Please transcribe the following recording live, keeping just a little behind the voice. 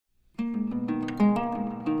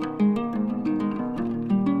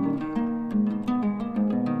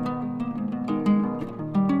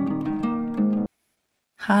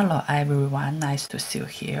Hello everyone, nice to see you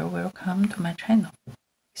here. Welcome to my channel.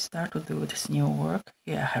 Start to do this new work.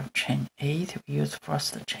 Here I have chain 8. We use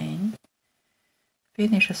first chain.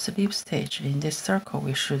 Finish a slip stitch. In this circle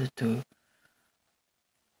we should do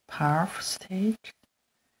puff stitch.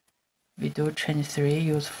 We do chain 3,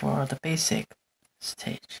 use for the basic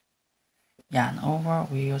stitch. Yarn over,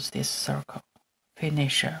 we use this circle.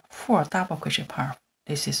 Finish 4 double crochet puff.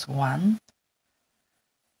 This is 1,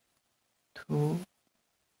 2,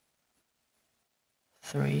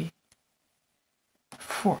 3,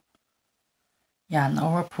 4. Yarn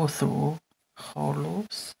over, pull through whole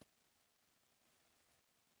loops.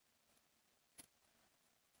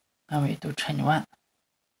 Now we do chain 1.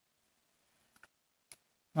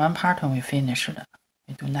 One pattern we finished.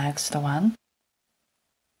 We do next one.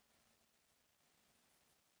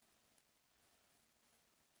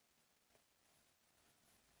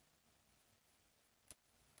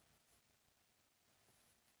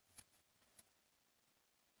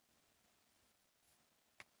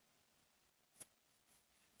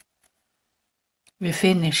 We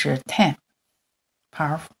finish 10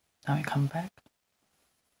 puff. Now we come back.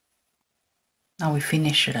 Now we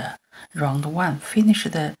finish round 1. Finish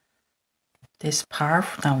this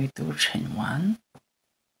puff. Now we do chain 1.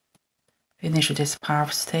 Finish this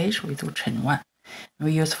puff stage. We do chain 1.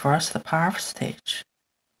 We use first the puff stage.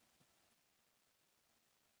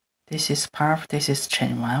 This is puff. This is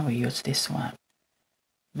chain 1. We use this one.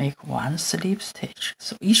 Make 1 slip stitch.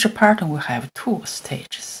 So each pattern will have 2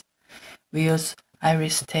 stages. We use every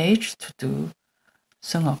stage to do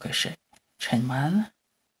single crochet. Chain 1.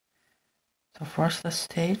 So first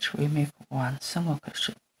stage we make 1 single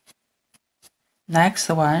crochet. Next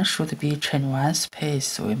one should be chain 1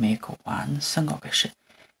 space. We make 1 single crochet.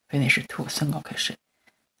 Finish 2 single crochet.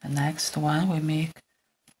 The next one we make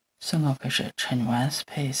single crochet, chain 1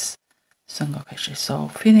 space, single crochet. So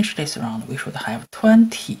finish this round. We should have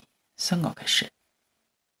 20 single crochet.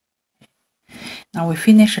 Now we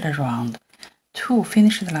finish the round. To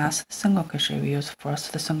finish the last single crochet, we use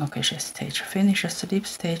first single crochet stitch. Finish a slip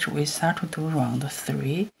stitch. We start to do round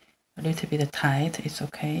 3. A little bit tight, it's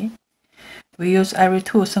okay. We use every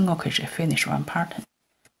 2 single crochet. Finish 1 pattern.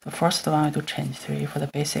 The first one we do chain 3 for the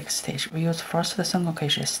basic stitch. We use first single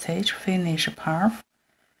crochet stitch. Finish puff.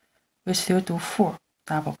 We still do 4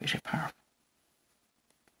 double crochet puff.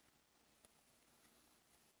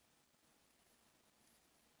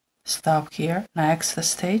 Stop here. Next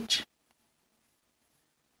stitch.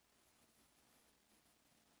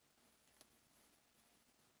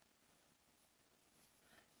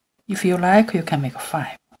 If you like, you can make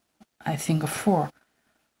 5. I think 4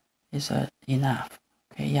 is enough.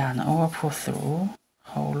 Okay, yarn over, pull through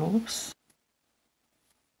whole loops.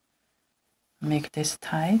 Make this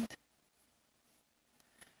tight.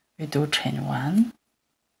 We do chain 1.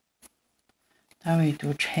 Then we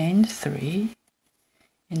do chain 3.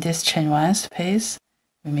 In this chain 1 space,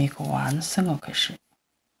 we make 1 single crochet.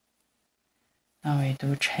 Now we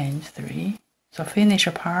do chain 3. So finish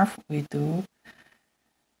a puff, we do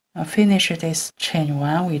finish this chain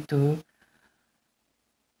 1, we do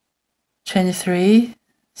chain 3,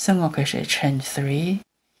 single crochet, chain 3.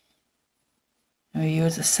 We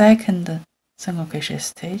use the second single crochet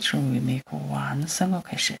stitch and we make 1 single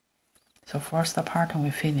crochet. So first pattern we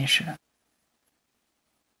finish. And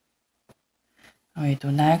we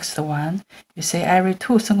do next one. You see every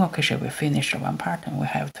 2 single crochet we finish 1 pattern. We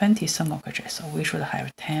have 20 single crochet, so we should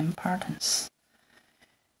have 10 patterns.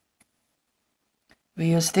 We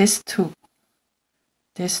use these two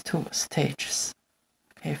stages.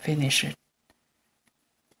 Okay, finish it.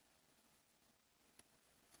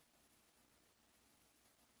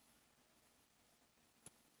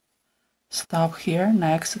 Stop here,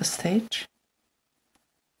 next stage.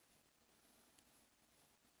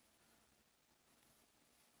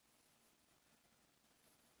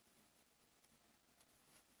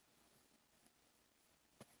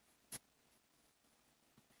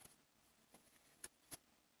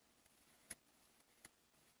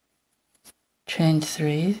 Chain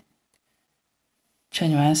 3,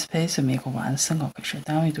 chain 1 space, we make 1 single crochet.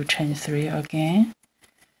 Then we do chain 3 again.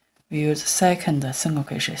 We use second single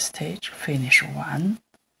crochet stitch, finish 1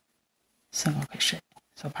 single crochet.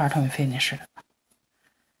 So pattern we finished.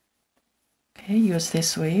 Okay, use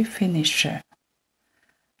this way, finish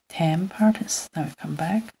 10 patterns. Then we come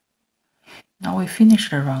back. Now we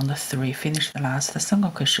finished round 3, finish the last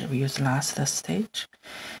single crochet. We use last stitch.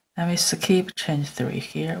 Then we skip chain 3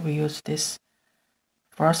 here. We use this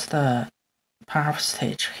first puff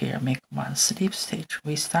stitch here, make 1 slip stitch.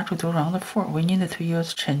 We start to do round 4. We need to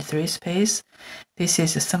use chain 3 space. This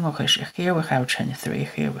is a single crochet. Here we have chain 3,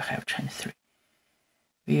 here we have chain 3.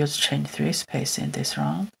 We use chain 3 space in this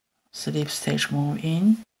round. Slip stitch, move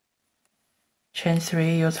in, chain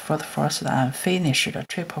 3, use for the first and finish the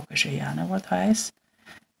triple crochet yarn over twice.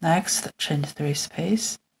 Next, chain 3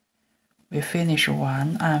 space. We finish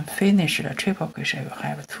one and finish the triple crochet. We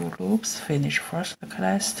have 2 loops. Finish first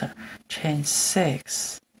cluster, chain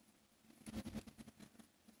 6.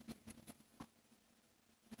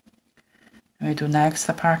 We do next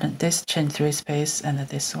pattern, this chain 3 space and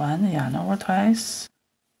this one, yarn over twice.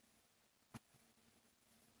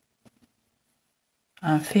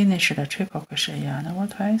 And finish the triple crochet, yarn over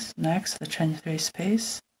twice. Next, chain 3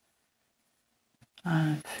 space.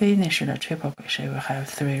 And finish the triple crochet. We have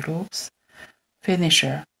 3 loops. Finish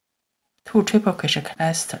 2 triple crochet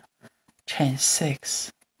cluster, chain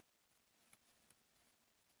 6.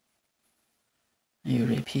 You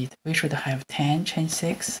repeat. We should have 10 chain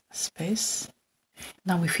 6 space.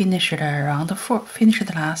 Now we finish the round 4. Finish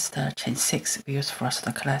the last chain 6. We use first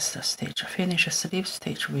the cluster stitch. Finish slip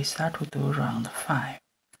stitch. We start to do round 5.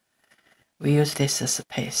 We use this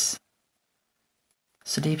space.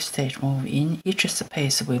 Slip stitch, move in. Each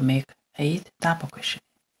space we make 8 double crochet.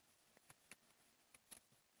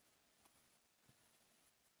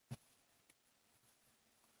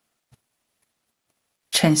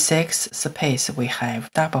 Chain 6 space we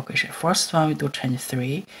have double crochet. First one we do chain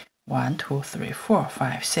 3. 1, 2, 3, 4,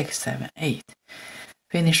 5, 6, 7, 8.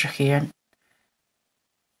 Finish here.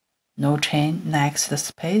 No chain. Next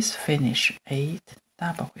space. Finish 8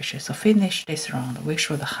 double crochet. So finish this round. We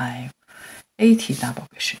should have 80 double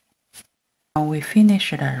crochet. Now we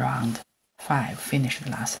finish the round 5. Finish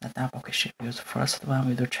the last double crochet. Use first one.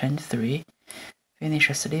 We do chain 3. Finish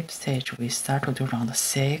a slip stitch. We start to do round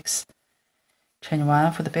 6. Chain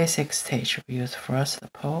 1 for the basic stitch. We use first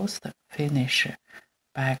post. Finish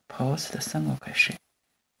back post, single crochet.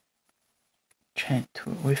 Chain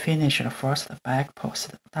 2. We finish the first back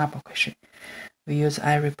post, double crochet. We use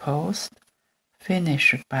every post,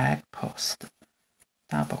 finish back post,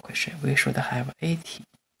 double crochet. We should have 80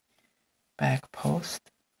 back post,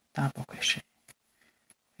 double crochet.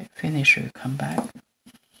 Okay, finish, we come back.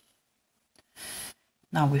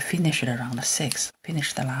 Now we finish the round 6.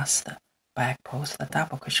 Finish the last back post, the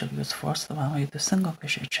double crochet. We use first one, we do single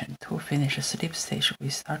crochet, chain 2, finish a slip stitch. We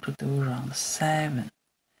start to do round 7.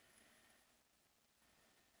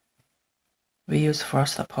 We use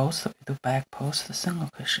first post, we do back post, single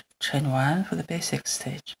crochet, chain 1 for the basic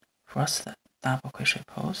stitch. First double crochet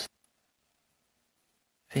post,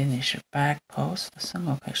 finish back post,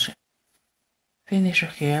 single crochet. Finish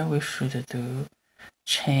here, we should do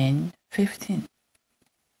chain 15.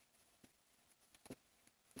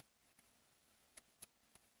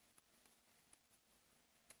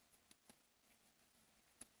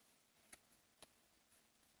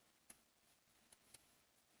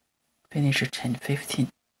 Finish chain 15.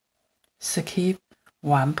 Skip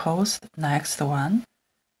one post, next one.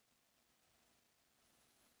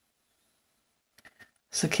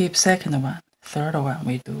 Skip second one, third one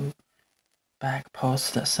we do back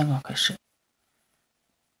post single crochet.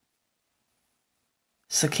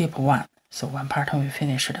 Skip one, so one pattern we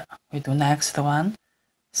finished. We do next one.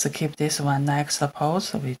 Skip this one, next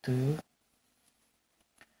post we do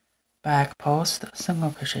back post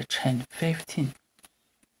single crochet, chain 15.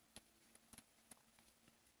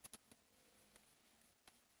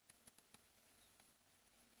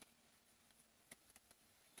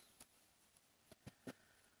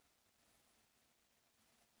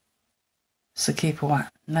 Skip one.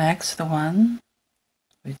 Next one,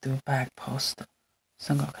 we do back post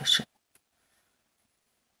single crochet.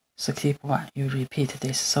 Skip one. You repeat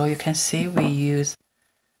this. So you can see we use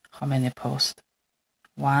how many posts?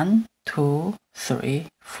 1, 2, 3,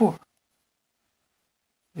 4.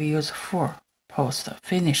 We use 4 posts.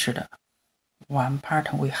 Finished one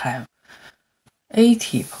pattern. We have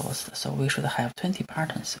 80 posts, so we should have 20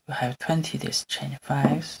 patterns. We have 20 this chain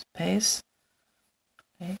 5 space.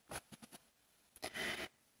 Okay.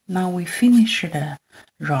 Now we finish the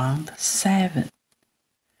round 7.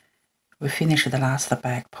 We finish the last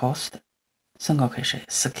back post, single crochet,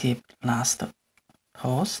 skip last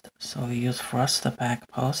post. So we use first back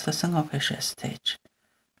post, single crochet stitch.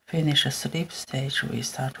 Finish a slip stitch, we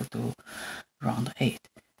start to do round 8.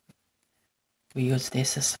 We use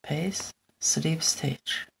this space, slip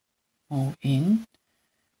stitch, move in,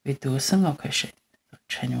 we do single crochet,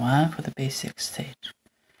 chain 1 for the basic stitch.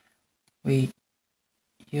 We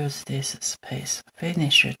use this space,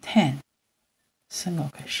 finish 10 single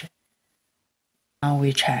crochet. Now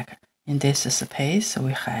we check. In this space,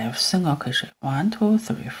 we have single crochet 1, 2,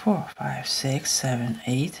 3, 4, 5, 6, 7,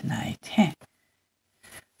 8, 9, 10.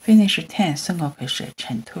 Finish 10 single crochet,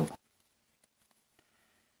 chain 2.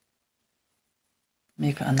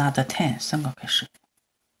 make another 10 single crochet.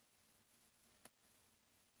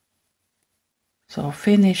 So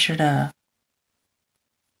finish the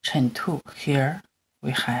chain 2. Here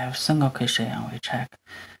we have single crochet and we check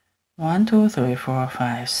 1, 2, 3, 4,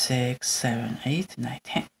 5, 6, 7, 8, 9,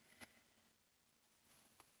 10.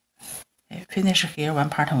 Okay, finish here one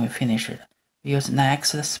part and we finish it. We use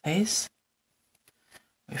next space.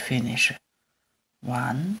 We finish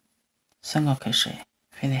 1 single crochet,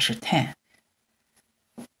 finish 10.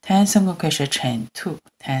 10 single crochet, chain 2,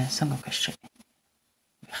 10 single crochet.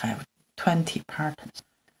 We have 20 patterns.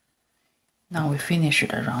 Now we finish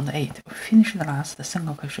the round 8. We finish the last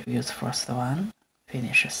single crochet. We use first one,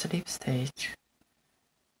 finish slip stitch.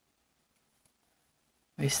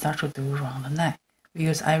 We start to do round 9. We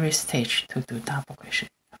use every stitch to do double crochet.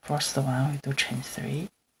 First one we do chain 3.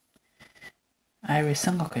 Every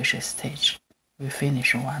single crochet stitch we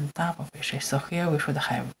finish 1 double crochet. So here we should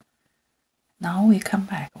have. Now we come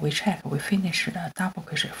back, we check, we finish the double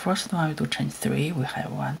crochet. First one we do chain 3, we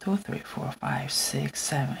have 1, 2, 3, 4, 5, 6,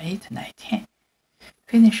 7, 8, 9, 10.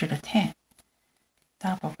 Finish the 10.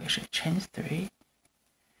 Double crochet, chain 3.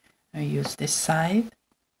 We use this side,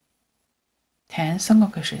 10 single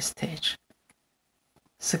crochet stitch.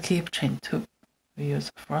 Skip chain 2. We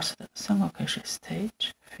use first single crochet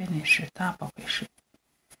stitch, finish double crochet.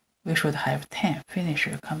 We should have 10. Finish,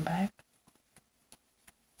 come back.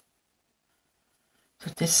 So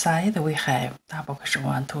this side we have double crochet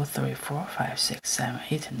 1, 2, 3, 4, 5, 6, 7,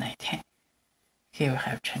 8, 9, 10. Here we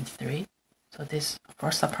have chain 3. So this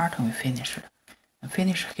first pattern we finish. And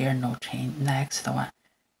finish here, no chain. Next one,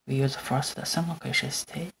 we use first single crochet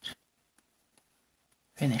stitch.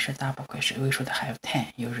 Finish double crochet. We should have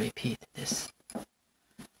 10. You repeat this.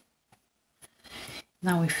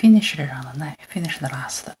 Now we finish the round 9. Finish the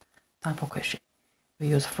last double crochet. We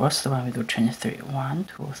use first one, we do chain 3. 1,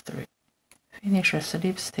 2, 3. Finish a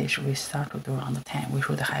slip stitch. We start to do round 10. We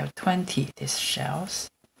should have 20 these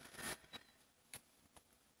shells.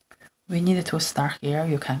 We need to start here.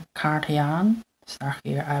 You can cut yarn. Start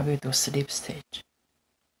here. I will do slip stitch.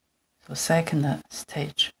 So second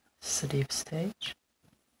stitch, slip stitch.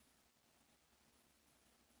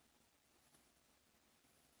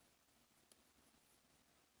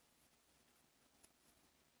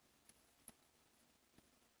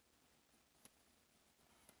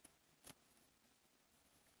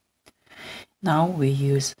 Now we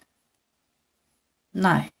use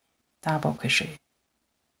 9 double crochet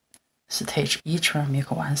stitch. Each one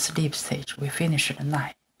make 1 slip stitch. We finish the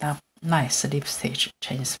 9 slip stitch.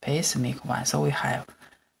 Chain space, make 1. So we have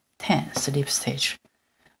 10 slip stitch.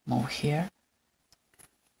 Move here.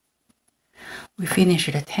 We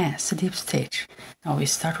finish the 10 slip stitch. Now we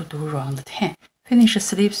start to do round 10. Finish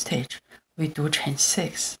slip stitch. We do chain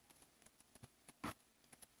 6.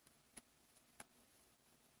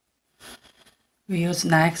 We use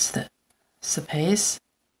next space,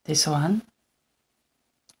 this one,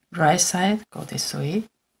 right side, go this way.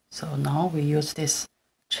 So now we use this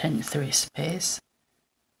chain 3 space,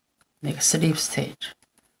 make slip stitch.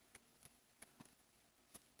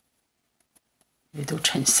 We do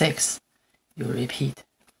chain 6, you repeat.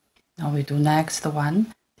 Now we do next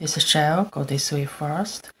one, this shell, go this way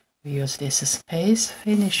first. We use this space,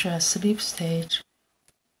 finish a slip stitch.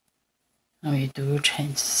 And we do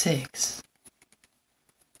chain 6.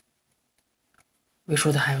 We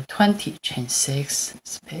should have 20 chain 6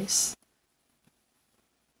 space.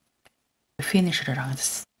 We finish the round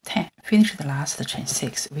 10. Finish the last chain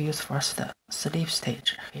 6. We use first the slip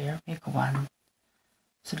stitch here. Make 1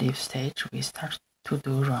 slip stitch. We start to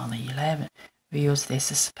do round 11. We use this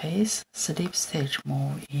space, slip stitch,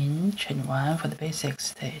 move in, chain 1 for the basic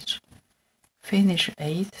stitch. Finish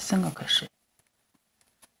 8 single crochet.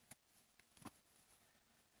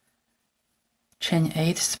 Chain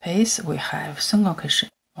 8 space, we have single crochet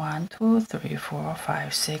 1, 2, 3, 4,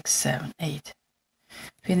 5, 6, 7, 8.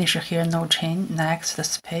 Finish here, no chain. Next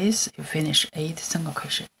space, you finish 8 single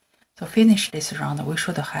crochet. So finish this round, we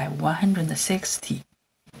should have 160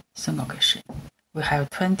 single crochet. We have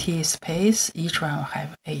 20 space, each one will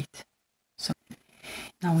have 8. So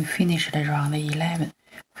now we finish the round 11.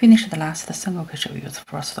 Finish the last single crochet. We use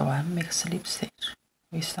first one, make slip stitch.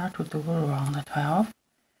 We start to do round 12.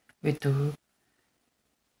 We do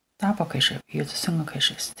double crochet, use single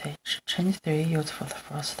crochet stitch. Chain 3, use for the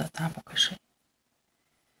first double crochet.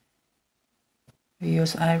 We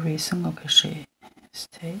use every single crochet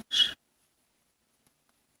stitch.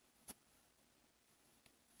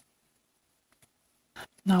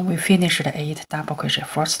 Now we finish the 8 double crochet.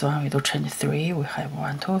 First one we do chain 3. We have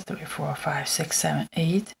 1, 2, 3, 4, 5, 6, 7,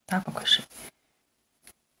 8 double crochet.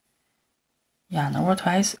 Yarn over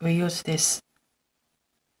twice. We use this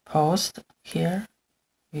post here,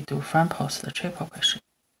 we do front post the triple crochet.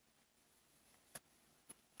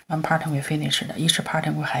 One pattern we finished. Each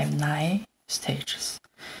pattern will have 9 stitches.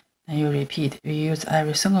 And you repeat. We use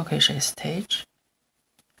every single crochet stitch.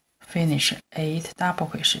 Finish 8 double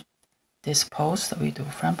crochet. This post we do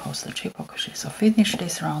front post the triple crochet. So finish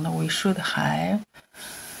this round. We should have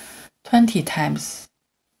 20 times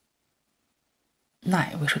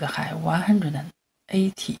 9. We should have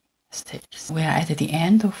 180 stitches. We are at the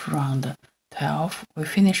end of round 12. We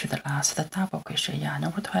finish the last double crochet. Yarn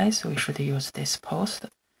over twice. We should use this post.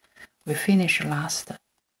 We finish last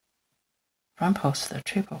front post the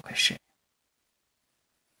triple crochet.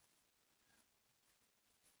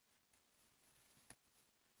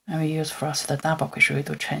 And we use first the double crochet. We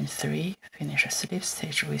do chain 3, finish a slip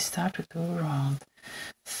stitch. We start to do round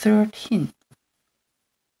 13.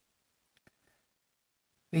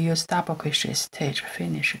 We use double crochet stitch,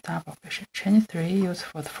 finish double crochet. Chain 3 use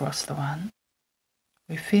for the first one.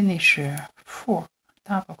 We finish 4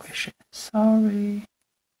 double crochet. Sorry.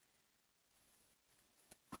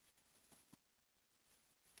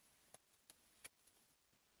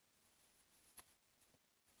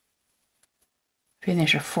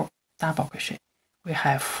 Finish 4 double crochet. We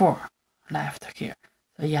have 4 left here.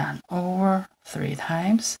 So yarn over 3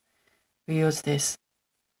 times. We use this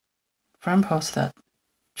front post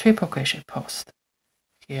triple crochet post.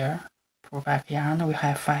 Here, pull back yarn. We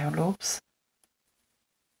have 5 loops.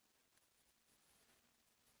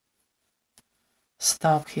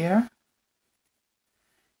 Stop here.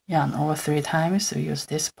 Yarn over 3 times. We use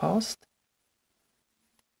this post.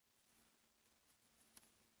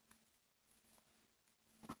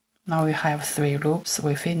 Now we have 3 loops.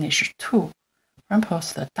 We finish 2 front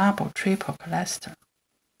post the double triple cluster.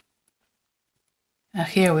 And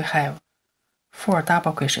here we have 4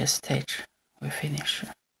 double crochet stitch. We finish.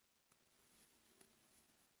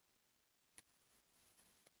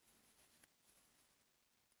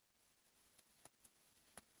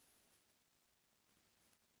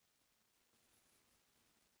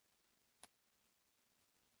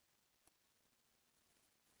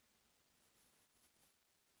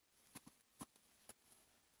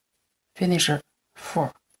 Finish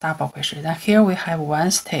 4 double crochet. Then here we have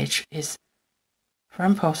 1 stitch is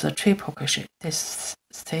front post triple crochet. This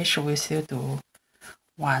stitch we still do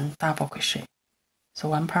 1 double crochet. So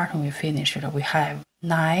one pattern we finished. We have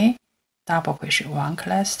 9 double crochet, 1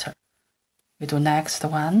 cluster. We do next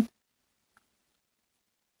one.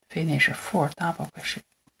 Finish 4 double crochet.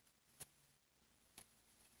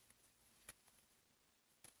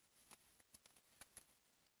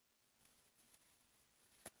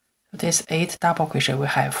 So this 8 double crochet, we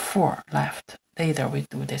have 4 left. Later we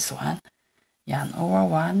do this one. Yarn over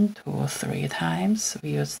 1, 2, 3 times.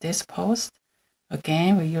 We use this post.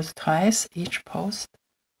 Again, we use twice each post.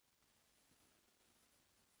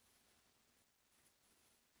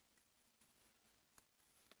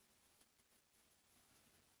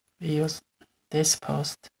 We use this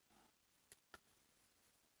post.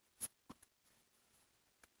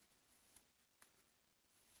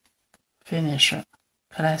 Finish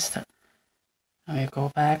cluster. And we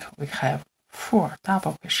go back. We have 4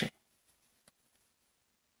 double crochet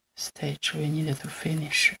stitch we needed to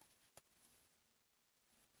finish.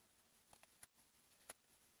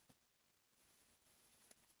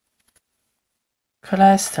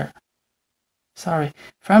 Cluster. Sorry,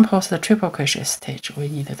 front post the triple crochet stitch we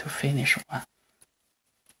needed to finish 1.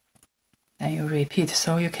 Then you repeat.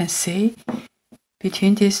 So you can see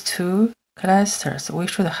between these 2 clusters we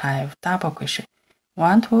should have double crochet.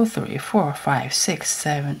 1, 2, 3, 4, 5, 6,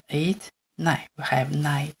 7, 8, 9. We have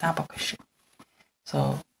 9 double crochet.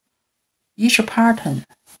 So each pattern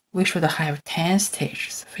we should have 10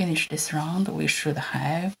 stitches. Finish this round, we should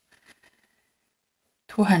have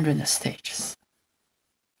 200 stitches.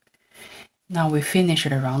 Now we finished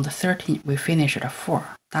round 13. We finished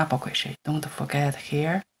 4 double crochet. Don't forget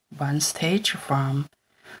here 1 stitch from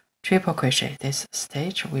triple crochet. This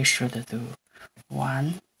stitch we should do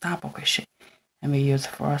 1 double crochet. And we use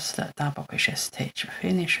first double crochet stitch.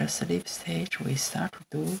 Finish a slip stitch. We start to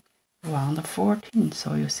do round 14.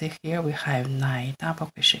 So you see here we have 9 double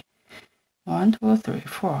crochet. 1, 2, 3,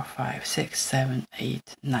 4, 5, 6, 7,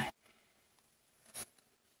 8, 9.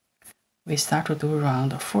 We start to do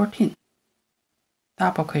round 14.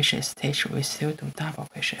 Double crochet stitch, we still do double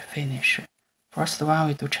crochet. Finish. First one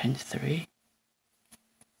we do chain 3.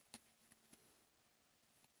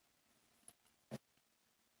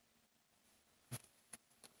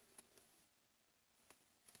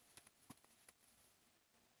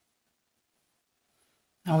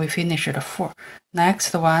 Now we finish the 4.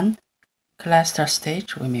 Next one, cluster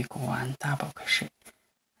stitch, we make 1 double crochet.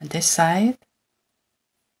 And this side,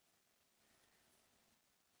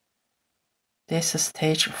 this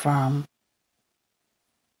stitch from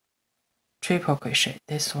triple crochet.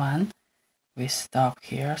 This one we stop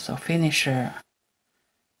here, so finisher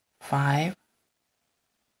 5,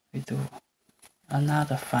 we do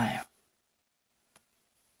another 5.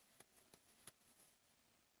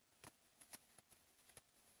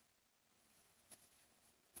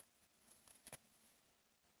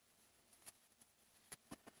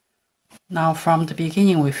 Now from the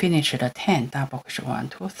beginning we finished the 10 double crochet. 1,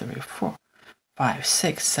 2, 3, 4, 5,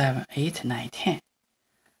 6, 7, 8, 9, 10.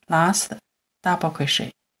 Last double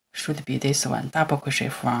crochet should be this one, double crochet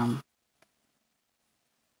from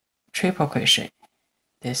triple crochet.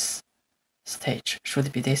 This stitch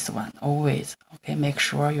should be this one always. Okay, make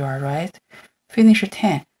sure you are right. Finish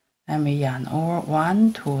 10 and we yarn over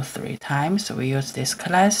 1, 2, 3 times. We use this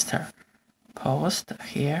cluster post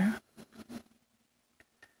here.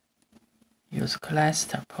 Use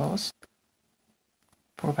cluster post,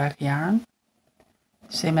 pull back yarn,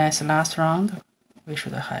 same as last round. We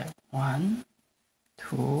should have 1,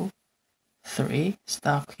 2, 3,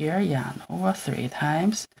 stop here, yarn over 3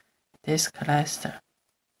 times, this cluster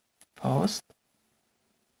post.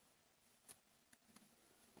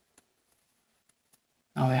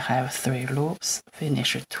 Now we have 3 loops,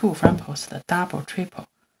 finish 2 front post, double, triple,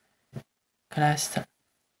 cluster.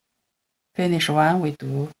 Finish 1, we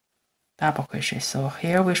do double crochet. So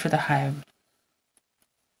here we should have,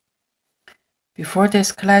 before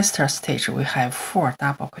this cluster stitch, we have 4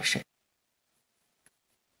 double crochet.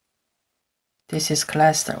 This is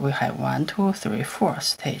cluster, we have 1, 2, 3, 4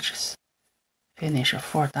 stitches. Finish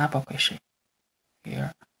 4 double crochet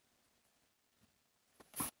here.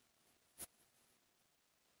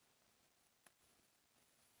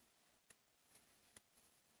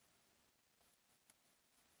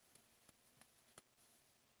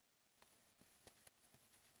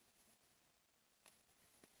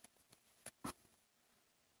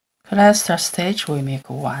 Cluster stitch, we make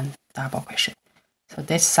 1 double crochet. So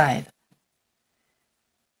this side,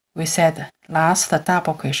 we said last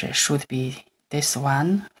double crochet should be this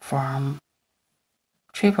one from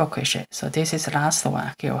triple crochet. So this is last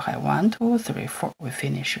one. Here we have 1, 2, 3, 4. We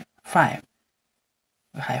finish 5.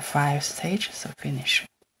 We have 5 stitches, so finish.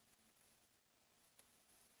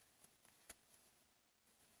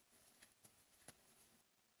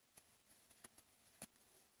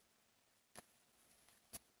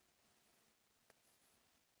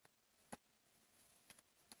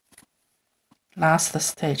 Last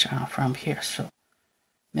stitch from here, so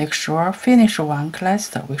make sure finish 1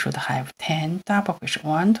 cluster. We should have 10 double crochet.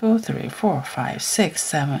 1, 2, 3, 4, 5, 6,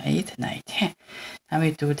 7, 8, 9, 10. And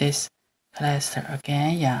we do this cluster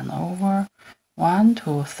again, yarn over 1,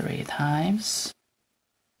 2, 3 times.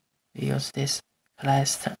 We use this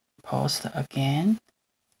cluster post again.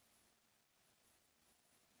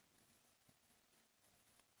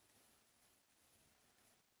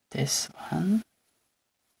 This one.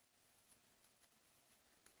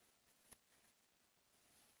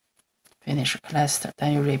 Finish cluster,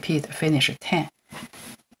 then you repeat, finish 10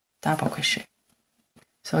 double crochet.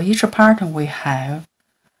 So each pattern we have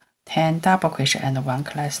 10 double crochet and 1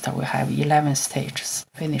 cluster. We have 11 stitches.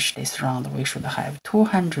 Finish this round, we should have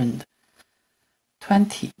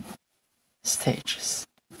 220 stitches.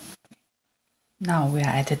 Now we are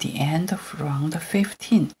at the end of round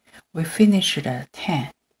 15. We finished the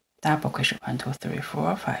 10 double crochet. 1, 2, 3,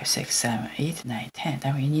 4, 5, 6, 7, 8, 9, 10.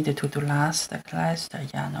 Then we need to do last cluster,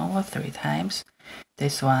 yarn over 3 times.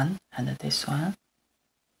 This one and this one.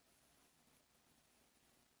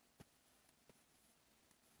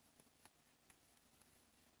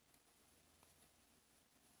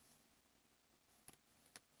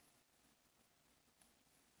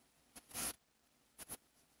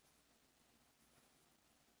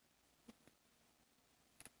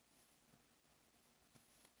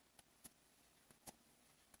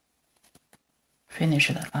 Finish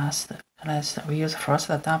the last cluster. We use first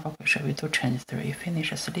the double crochet. We do chain 3.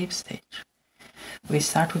 Finish a slip stitch. We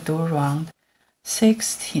start to do round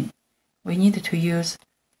 16. We need to use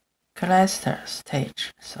cluster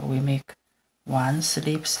stitch. So we make 1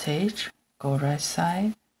 slip stitch. Go right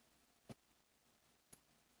side.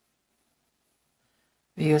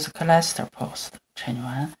 We use cluster post. Chain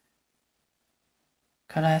 1.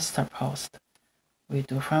 Cluster post. We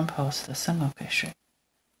do front post single crochet.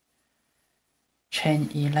 Chain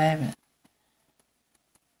 11.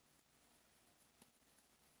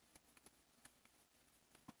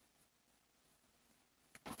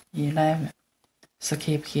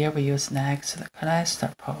 Skip here, we use next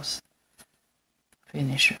cluster post.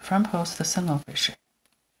 Finish front post single crochet.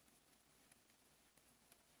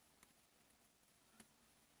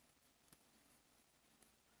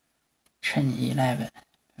 chain 11.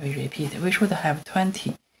 We repeat. We should have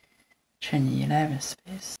 20 chain 11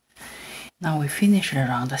 space. Now we finished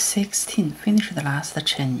round 16. Finish the last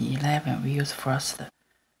chain 11. We use first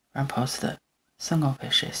one post single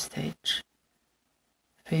crochet stitch.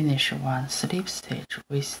 Finish one slip stitch.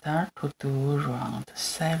 We start to do round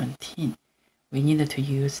 17. We need to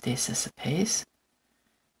use this space,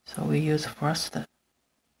 so we use first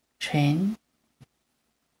chain,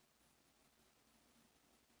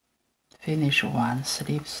 finish one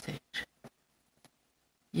slip stitch.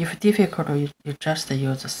 If difficult, you just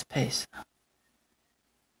use space.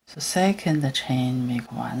 So second chain, make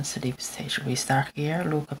one slip stitch. We start here,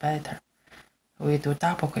 look better. We do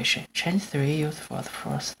double crochet, chain 3, use for the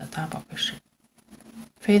first double crochet.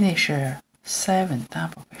 Finish 7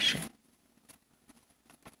 double crochet.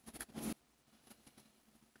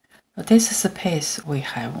 So this space we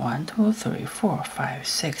have 1, 2, 3, 4, 5,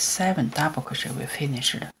 6, 7 double crochet. We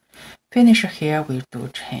finished. Finish here, we do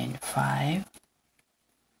chain 5.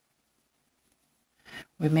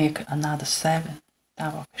 We make another 7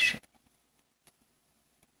 double crochet.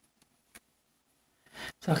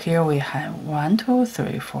 So here we have 1, 2,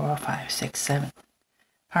 3, 4, 5, 6, 7.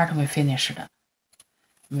 Part we finished.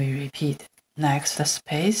 We repeat. Next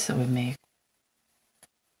space we make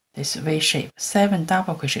this V shape, 7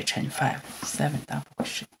 double crochet, chain 5, 7 double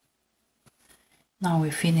crochet. Now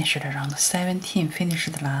we finished round 17. Finish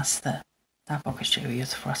the last double crochet. We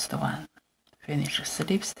use first one. Finish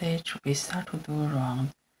slip stitch. We start to do round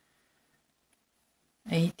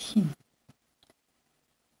 18.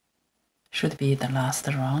 Should be the last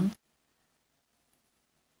round.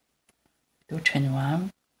 Do chain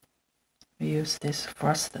 1. We use this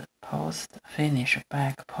first post, finish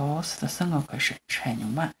back post, single crochet,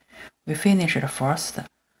 chain 1. We finish the first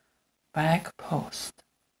back post,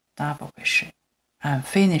 double crochet, and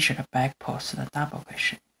finish the back post, double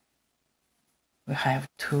crochet. We have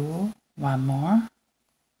 2, 1 more.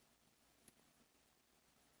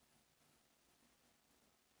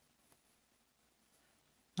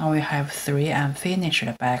 Now we have 3 and finish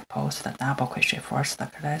the back post, double crochet. First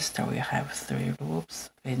cluster we have 3 loops,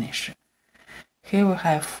 finish. Here we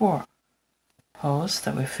have 4 post,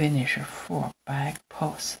 we finish 4 back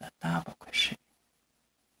post, double crochet.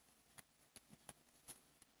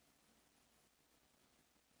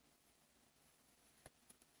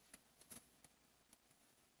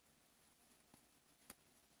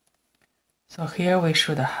 So here we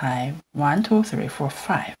should have 1, 2, 3, 4,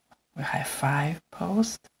 5. We have 5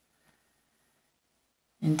 posts.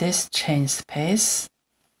 In this chain space,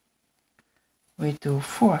 we do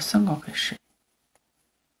 4 single crochet.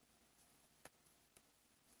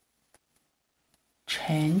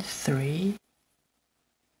 Chain 3,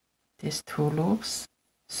 these 2 loops,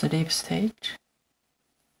 slip stitch,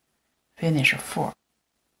 finish 4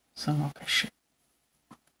 single crochet.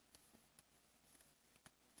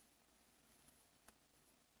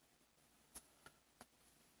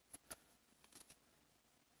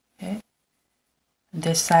 Okay.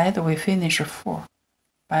 This side we finish 4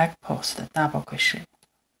 back post, double crochet.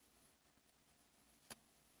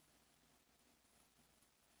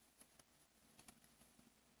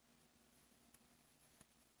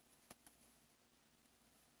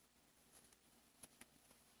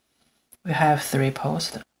 We have 3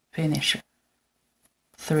 posts, finish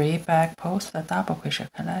 3 back post, double crochet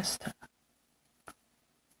cluster.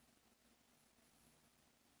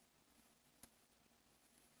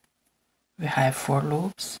 We have 4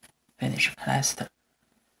 loops, finish cluster.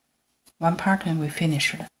 One pattern we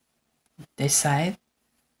finished. This side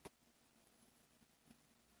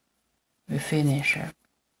we finish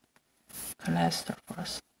cluster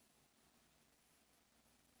first.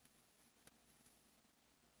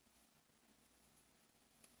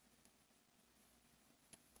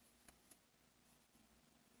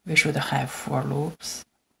 We should have 4 loops,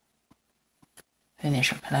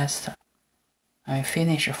 finish cluster, and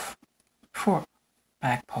finish 4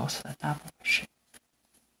 back post, double crochet.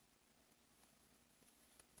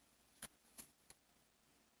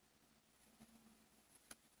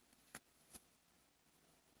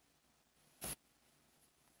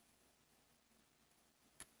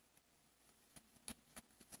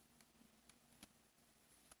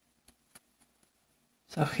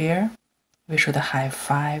 So here we should have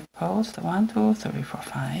 5 posts, 1, 2, 3, 4,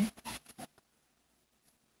 5.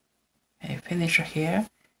 Okay, finish here.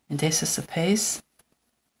 In this space,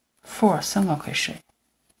 4 single crochet.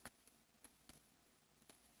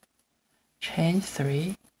 Chain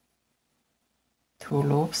 3, 2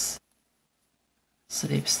 loops,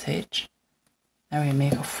 slip stitch. Then we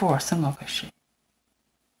make 4 single crochet.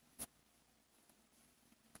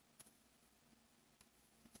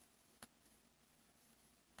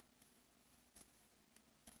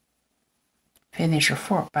 Finish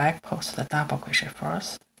 4 back post double crochet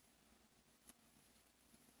first.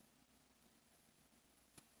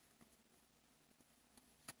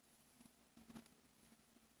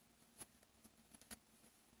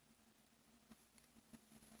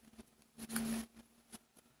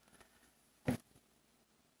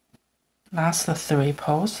 Last 3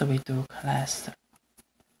 posts we do cluster.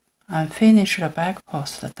 And finish the back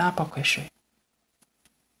post double crochet.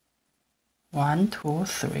 1, 2,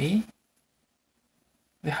 3.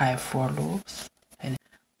 We have 4 loops.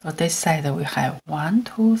 So this side we have 1,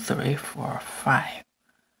 2, 3, 4, 5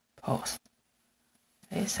 posts.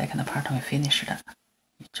 Okay, second part we finished.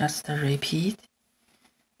 Just repeat.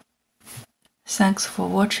 Thanks for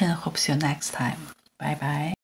watching. Hope see you next time. Bye bye.